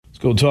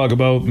Go talk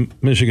about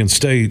Michigan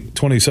State.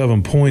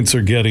 27 points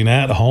they're getting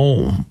at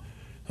home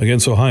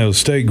against Ohio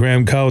State.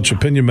 Graham Couch,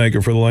 opinion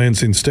maker for the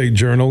Lansing State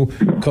Journal,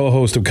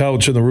 co-host of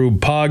Couch in the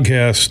Rube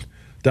podcast.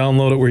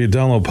 Download it where you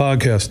download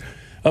podcasts.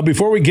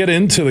 Before we get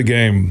into the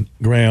game,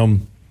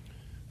 Graham,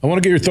 I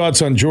want to get your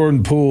thoughts on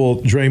Jordan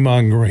Poole,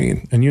 Draymond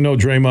Green. And you know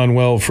Draymond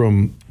well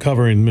from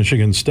covering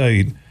Michigan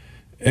State.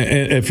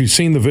 If you've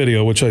seen the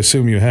video, which I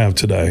assume you have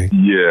today.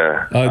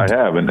 Yeah, I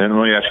have. And let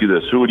me ask you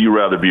this. Who would you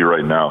rather be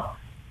right now?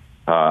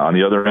 On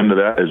the other end of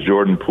that, is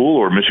Jordan Poole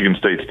or Michigan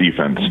State's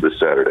defense this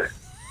Saturday?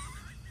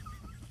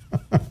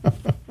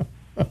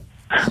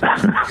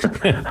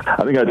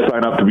 I think I'd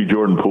sign up to be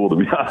Jordan Poole, to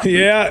be honest.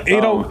 Yeah,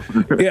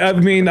 I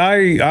mean,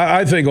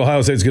 I think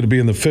Ohio State's going to be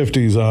in the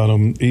 50s on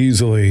them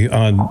easily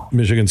on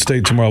Michigan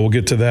State tomorrow. We'll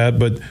get to that.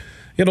 But,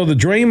 the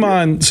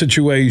Draymond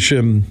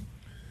situation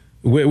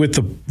with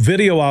the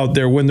video out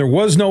there, when there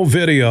was no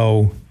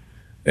video,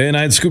 and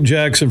I had Scoop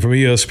Jackson from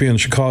ESPN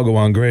Chicago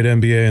on, great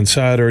NBA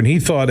insider, and he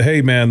thought,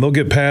 hey, man, they'll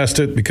get past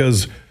it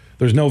because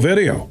there's no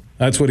video.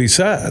 That's what he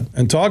said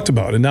and talked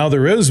about. And now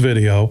there is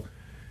video,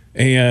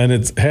 and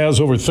it has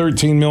over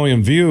 13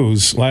 million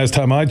views last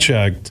time I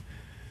checked.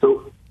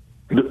 So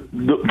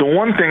the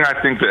one thing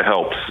I think that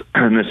helps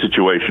in this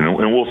situation,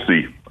 and we'll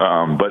see,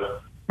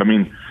 but, I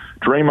mean,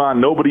 Draymond,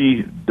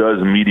 nobody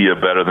does media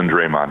better than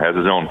Draymond, has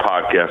his own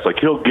podcast. Like,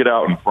 he'll get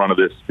out in front of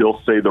this.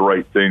 He'll say the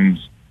right things.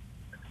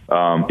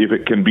 If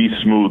it can be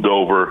smoothed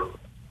over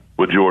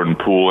with Jordan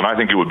Poole, and I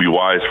think it would be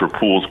wise for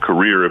Poole's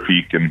career if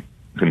he can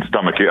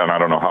stomach it, and I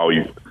don't know how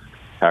he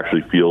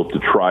actually feels to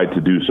try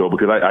to do so,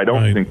 because I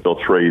don't think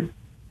they'll trade.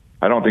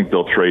 I don't think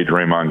they'll trade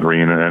Draymond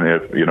Green,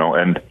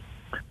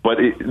 but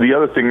the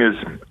other thing is,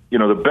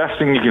 the best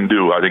thing you can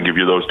do, I think, if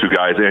you're those two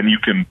guys, and you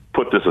can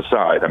put this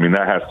aside. I mean,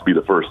 that has to be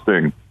the first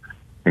thing,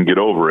 and get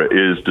over it,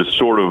 is to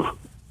sort of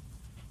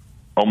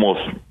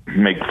almost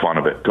make fun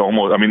of it. To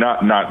almost, I mean,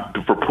 not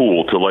for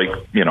Poole, to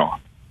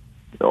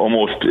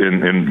almost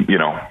in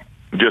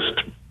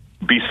just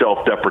be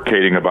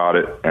self-deprecating about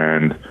it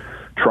and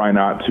try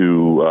not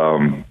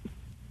to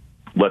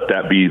let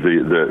that be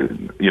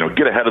the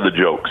get ahead of the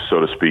jokes, so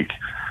to speak.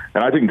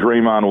 And I think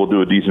Draymond will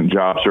do a decent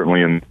job,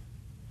 certainly in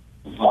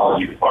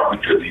technology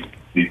department.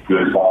 He's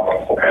good.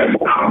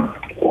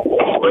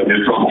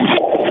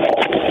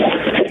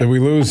 Did we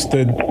lose?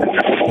 Did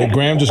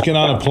Graham just get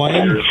on a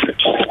plane?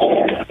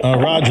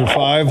 Roger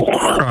 5.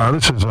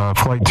 This is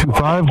Flight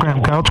 25.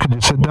 Graham Couch, could you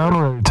sit down?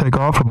 We're ready to take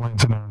off from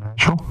Lansing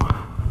International.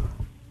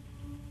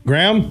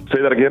 Graham?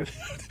 Say that again?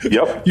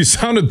 Yep.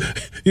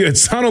 It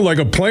sounded like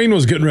a plane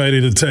was getting ready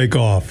to take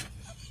off.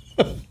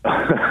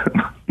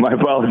 My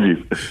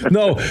apologies.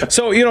 No.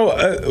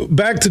 So,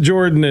 back to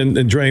Jordan and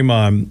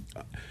Draymond.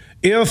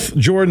 If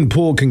Jordan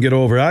Poole can get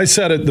over it, I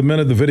said it the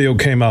minute the video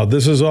came out,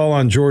 this is all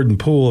on Jordan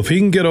Poole. If he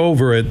can get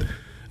over it,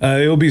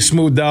 it'll be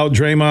smoothed out.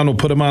 Draymond will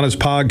put him on his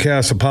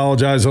podcast,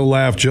 apologize, he'll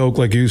laugh, joke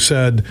like you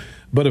said.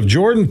 But if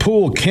Jordan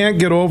Poole can't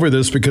get over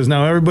this because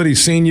now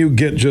everybody's seen you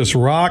get just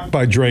rocked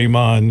by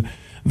Draymond,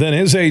 then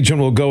his agent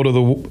will go to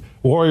the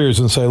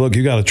Warriors and say, look,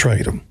 you got to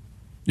trade him.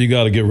 You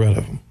got to get rid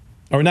of him.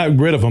 Or not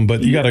rid of him,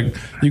 but you got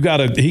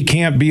to, he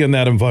can't be in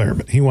that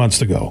environment. He wants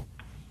to go.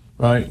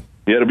 Right?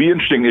 Yeah, it'll be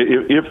interesting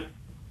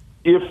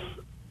if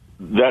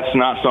that's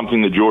not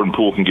something that Jordan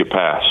Poole can get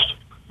past.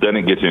 Then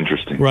it gets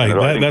interesting.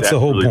 Right. That's the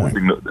whole point.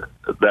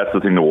 That's the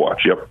thing to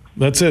watch. Yep.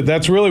 That's it.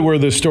 That's really where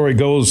this story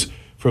goes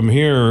from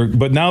here.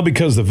 But now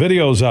because the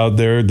video's out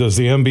there, does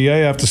the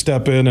NBA have to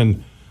step in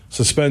and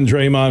suspend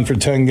Draymond for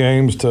 10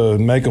 games to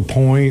make a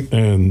point?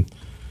 And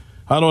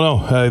I don't know.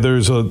 Hey,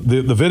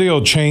 the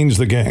video changed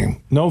the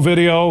game. No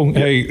video. Yep.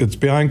 Hey, it's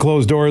behind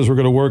closed doors. We're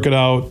going to work it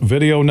out.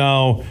 Video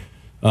now,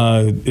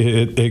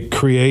 it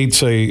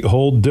creates a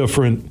whole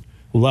different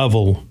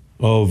level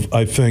of,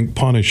 I think,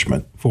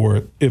 punishment for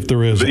it, if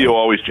there is. Video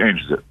always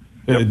changes it.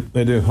 Yep.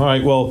 They do. All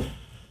right, well,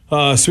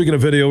 speaking of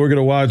video, we're going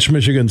to watch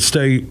Michigan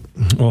State,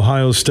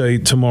 Ohio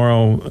State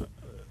tomorrow.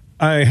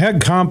 I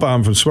had Comp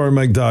on from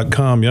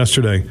SmartMeg.com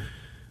yesterday.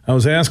 I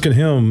was asking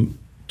him,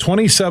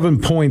 27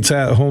 points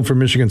at home for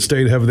Michigan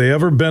State. Have they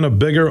ever been a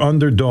bigger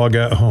underdog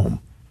at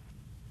home?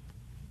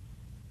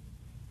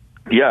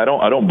 Yeah,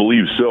 I don't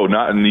believe so.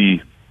 Not in the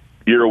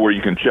era where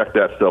you can check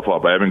that stuff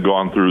up. I haven't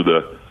gone through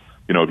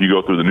if you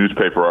go through the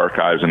newspaper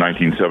archives in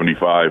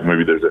 1975,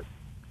 maybe there's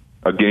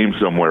a game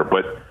somewhere.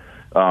 But,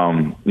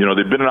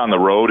 they've been on the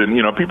road. And,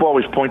 people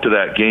always point to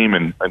that game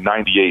in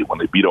 98 when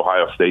they beat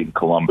Ohio State in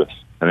Columbus,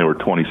 and they were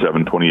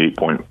 27,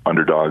 28-point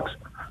underdogs.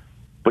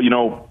 But,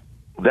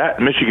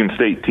 that Michigan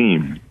State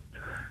team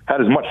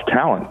had as much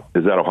talent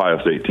as that Ohio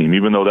State team,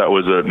 even though that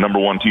was a number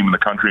one team in the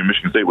country and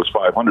Michigan State was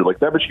 500. Like,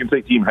 that Michigan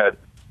State team had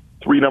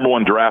 3 number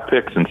 1 draft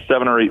picks and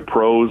 7 or 8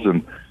 pros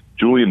and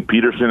Julian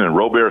Peterson and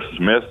Robert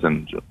Smith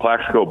and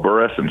Plaxico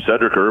Burress and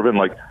Cedric Irvin.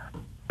 Like,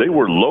 they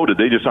were loaded.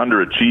 They just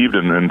underachieved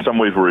and in some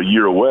ways were a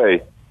year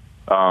away.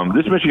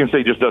 This Michigan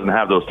State just doesn't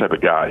have those type of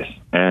guys.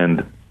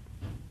 And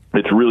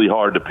it's really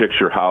hard to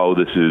picture how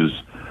this is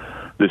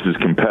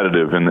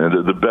competitive. And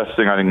the best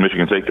thing I think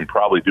Michigan State can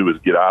probably do is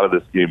get out of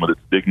this game with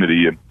its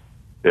dignity.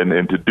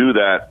 And to do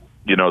that,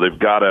 they've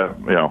got to,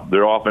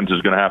 their offense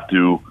is going to have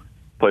to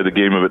play the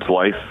game of its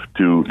life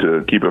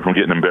to keep it from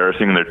getting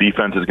embarrassing. And their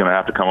defense is going to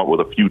have to come up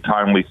with a few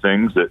timely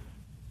things that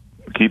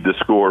keep the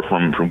score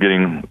from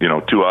getting,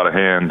 too out of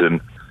hand. And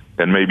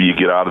maybe you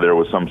get out of there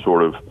with some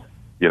sort of,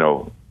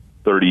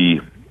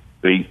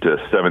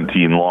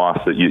 38-17 loss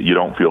that you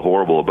don't feel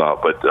horrible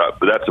about. But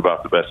that's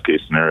about the best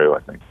case scenario, I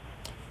think.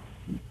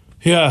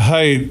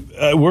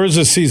 Yeah, where does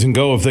this season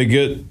go if they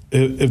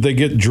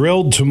get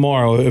drilled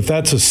tomorrow? If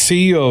that's a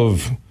sea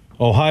of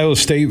Ohio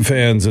State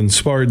fans in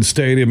Spartan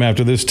Stadium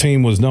after this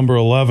team was number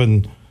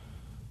 11,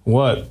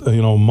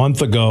 a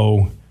month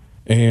ago,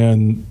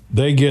 and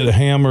they get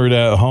hammered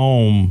at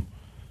home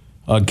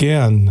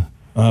again,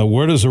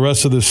 where does the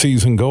rest of the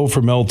season go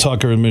for Mel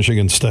Tucker and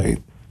Michigan State?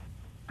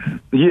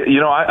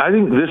 Yeah, I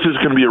think this is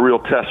going to be a real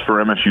test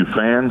for MSU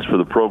fans, for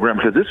the program,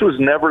 because this was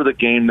never the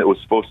game that was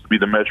supposed to be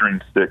the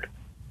measuring stick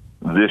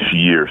this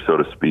year, so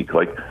to speak.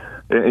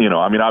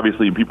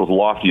 Obviously in people's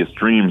loftiest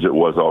dreams it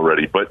was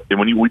already, but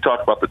when we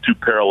talk about the two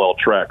parallel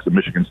tracks of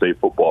Michigan State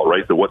football,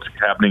 right, what's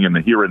happening in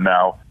the here and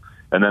now,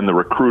 and then the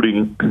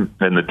recruiting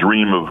and the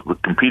dream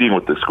of competing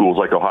with the schools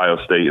like Ohio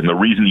State, and the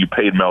reason you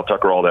paid Mel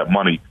Tucker all that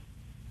money.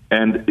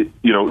 And,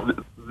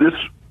 this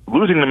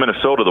losing to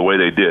Minnesota the way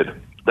they did,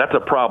 that's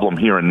a problem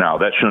here and now.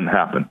 That shouldn't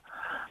happen.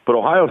 But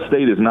Ohio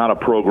State is not a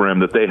program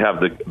that they have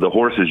the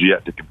horses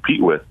yet to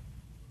compete with.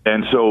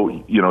 And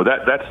so,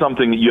 that's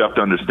something that you have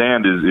to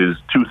understand is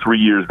 2-3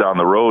 years down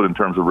the road in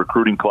terms of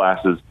recruiting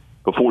classes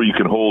before you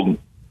can hold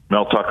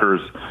Mel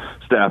Tucker's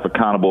staff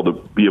accountable to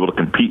be able to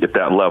compete at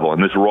that level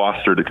and this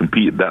roster to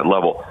compete at that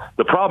level.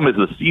 The problem is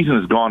the season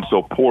has gone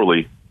so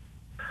poorly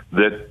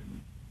that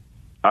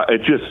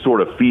it just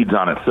sort of feeds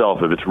on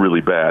itself if it's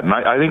really bad. And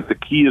I think the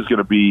key is going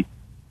to be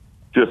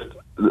just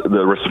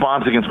the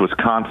response against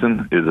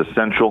Wisconsin is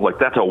essential.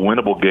 That's a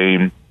winnable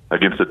game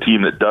against a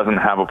team that doesn't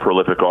have a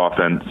prolific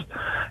offense.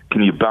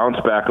 Can you bounce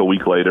back a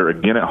week later,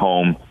 again at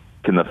home?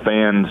 Can the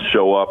fans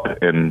show up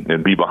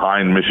and be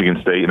behind Michigan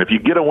State? And if you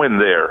get a win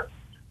there,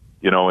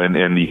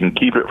 and you can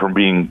keep it from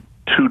being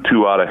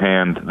too out of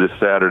hand this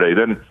Saturday,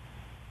 then,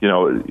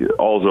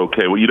 all's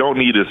okay. What you don't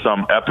need is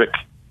some epic,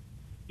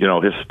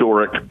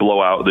 historic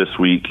blowout this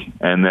week,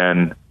 and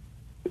then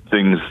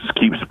things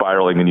keep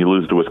spiraling and you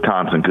lose to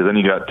Wisconsin, because then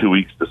you got 2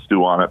 weeks to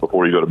stew on it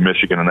before you go to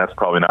Michigan, and that's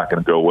probably not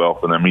going to go well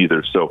for them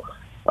either. So,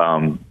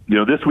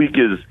 this week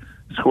is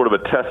sort of a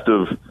test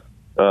of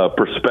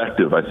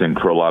perspective, I think,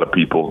 for a lot of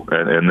people.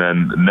 And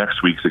then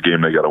next week's a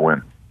game they got to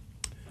win.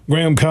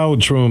 Graham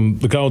Couch from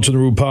the Couch and the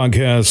Root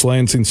podcast,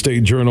 Lansing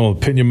State Journal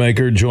opinion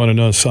maker, joining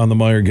us on the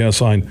Meyer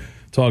guest line,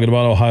 talking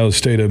about Ohio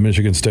State at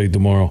Michigan State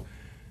tomorrow.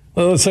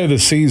 Let's say the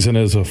season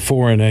is a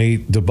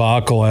 4-8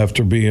 debacle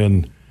after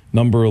being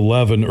number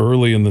 11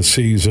 early in the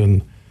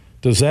season.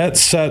 Does that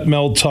set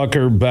Mel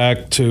Tucker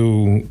back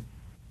to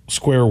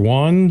square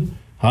one?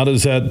 How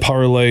does that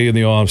parlay in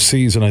the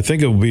offseason? I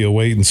think it will be a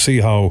wait and see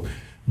how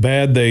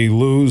bad they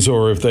lose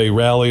or if they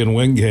rally and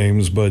win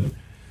games. But,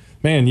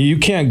 man, you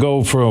can't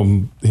go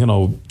from,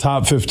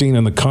 top 15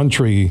 in the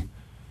country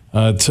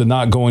to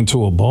not going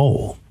to a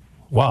bowl.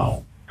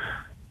 Wow.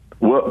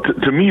 Well,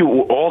 to me,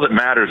 all that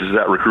matters is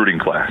that recruiting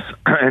class.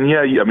 And,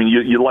 yeah,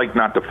 you like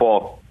not to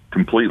fall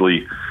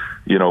completely,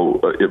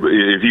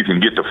 if you can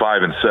get to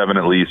 5 and 7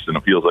 at least, and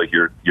it feels like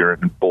you're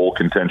in bowl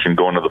contention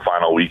going to the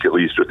final week at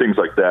least, or things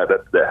like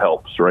that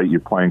helps, right? You're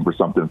playing for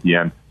something at the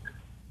end.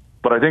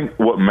 But I think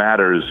what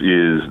matters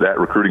is that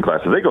recruiting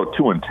class. If they go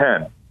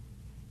 2-10,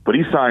 but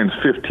he signs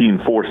 15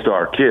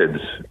 4-star kids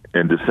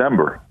in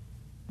December,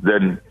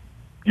 then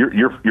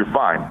you're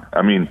fine.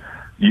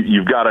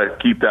 You've got to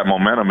keep that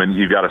momentum, and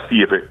you've got to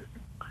see if it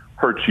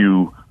hurts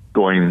you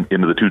going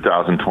into the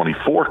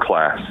 2024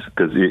 class,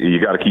 because you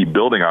got to keep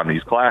building on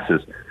these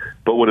classes.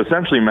 But what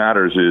essentially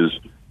matters is,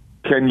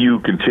 can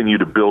you continue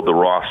to build the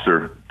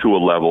roster to a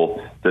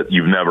level that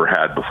you've never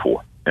had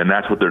before? And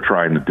that's what they're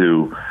trying to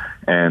do.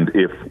 And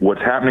if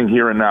what's happening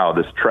here and now,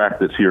 this track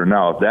that's here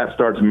now, if that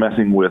starts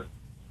messing with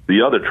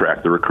the other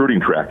track, the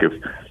recruiting track, if,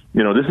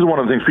 this is one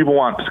of the things people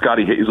want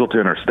Scotty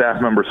Hazelton or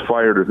staff members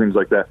fired or things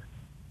like that.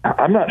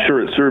 I'm not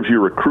sure it serves your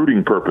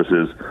recruiting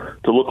purposes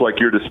to look like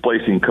you're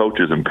displacing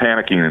coaches and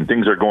panicking and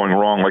things are going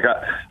wrong.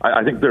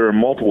 I think there are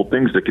multiple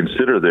things to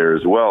consider there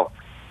as well,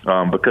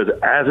 because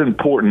as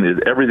important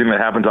as everything that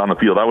happens on the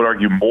field, I would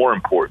argue more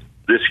important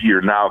this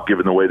year now,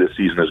 given the way this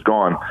season has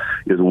gone,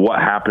 is what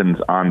happens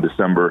on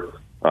December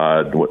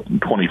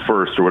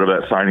 21st or whatever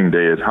that signing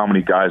day is, how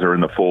many guys are in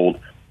the fold.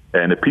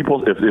 And if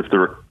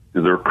the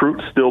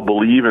recruits still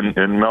believe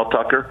in Mel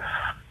Tucker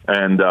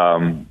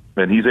and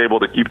he's able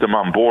to keep them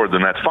on board,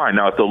 then that's fine.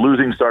 Now, if the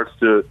losing starts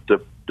to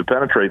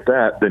penetrate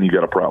that, then you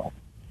got a problem.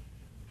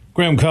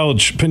 Graham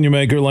Couch, opinion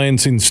maker,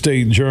 Lansing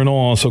State Journal,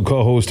 also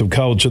co-host of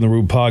Couch and the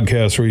Root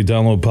podcast, where you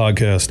download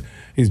podcast.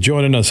 He's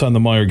joining us on the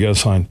Meyer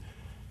guest line.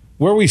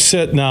 Where we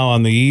sit now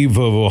on the eve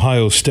of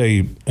Ohio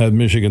State at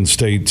Michigan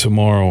State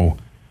tomorrow,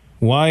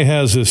 why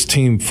has this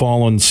team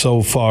fallen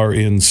so far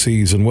in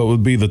season? What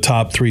would be the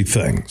top three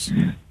things?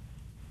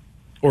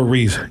 or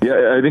reason?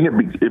 Yeah, I think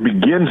it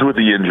begins with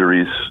the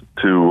injuries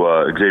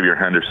to Xavier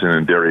Henderson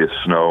and Darius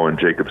Snow and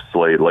Jacob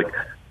Slade, like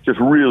just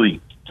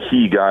really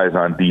key guys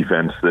on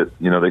defense that,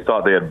 they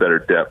thought they had better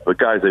depth, but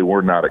guys they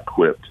were not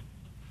equipped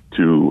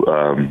to,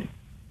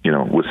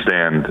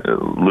 withstand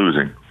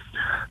losing.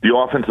 The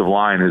offensive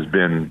line has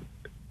been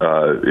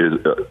is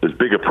as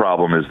big a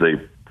problem as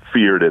they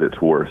feared at its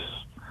worst.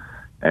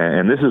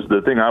 And this is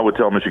the thing I would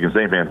tell Michigan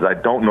State fans. I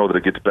don't know that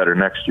it gets better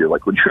next year.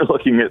 Like when you're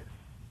looking at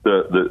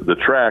the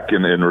track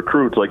and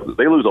recruits, like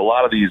they lose a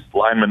lot of these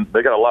linemen.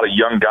 They got a lot of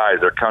young guys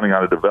they're counting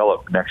on to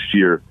develop next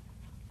year.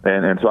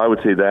 And so I would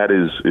say that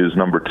is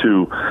number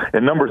two.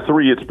 And number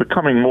three, it's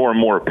becoming more and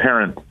more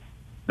apparent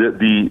that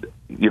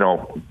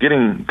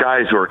getting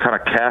guys who are kind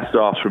of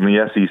cast-offs from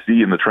the SEC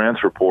in the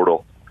transfer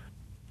portal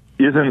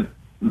isn't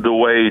the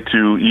way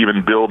to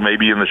even build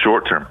maybe in the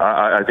short term.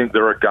 I think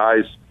there are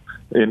guys,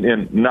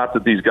 and not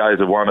that these guys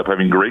have wound up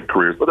having great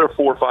careers, but there are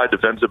 4 or 5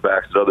 defensive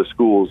backs at other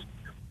schools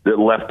that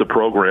left the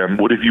program.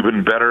 Would have you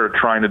been better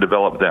trying to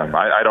develop them?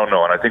 I don't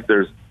know. And I think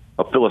there's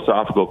a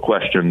philosophical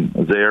question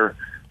there,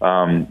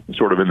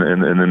 sort of in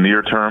the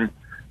near term.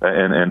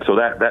 And so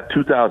that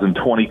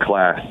 2020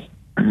 class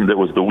that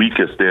was the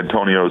weakest,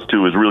 Antonio's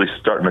too, is really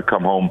starting to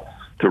come home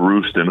to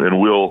roost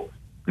and will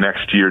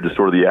next year, just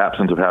sort of the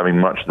absence of having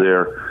much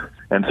there.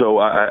 And so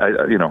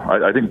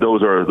I think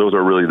those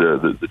are really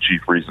the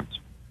chief reasons.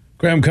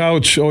 Graham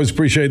Couch, always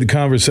appreciate the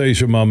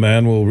conversation, my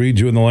man. We'll read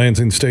you in the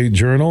Lansing State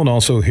Journal and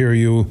also hear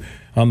you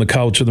on the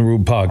Couch and the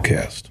Rube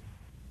podcast.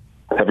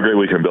 Have a great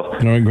weekend, Bill. All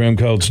right, Graham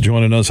Couch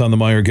joining us on the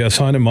Meyer guest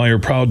line, and Meyer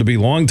proud to be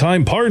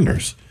longtime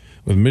partners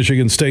with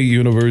Michigan State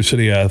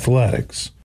University Athletics.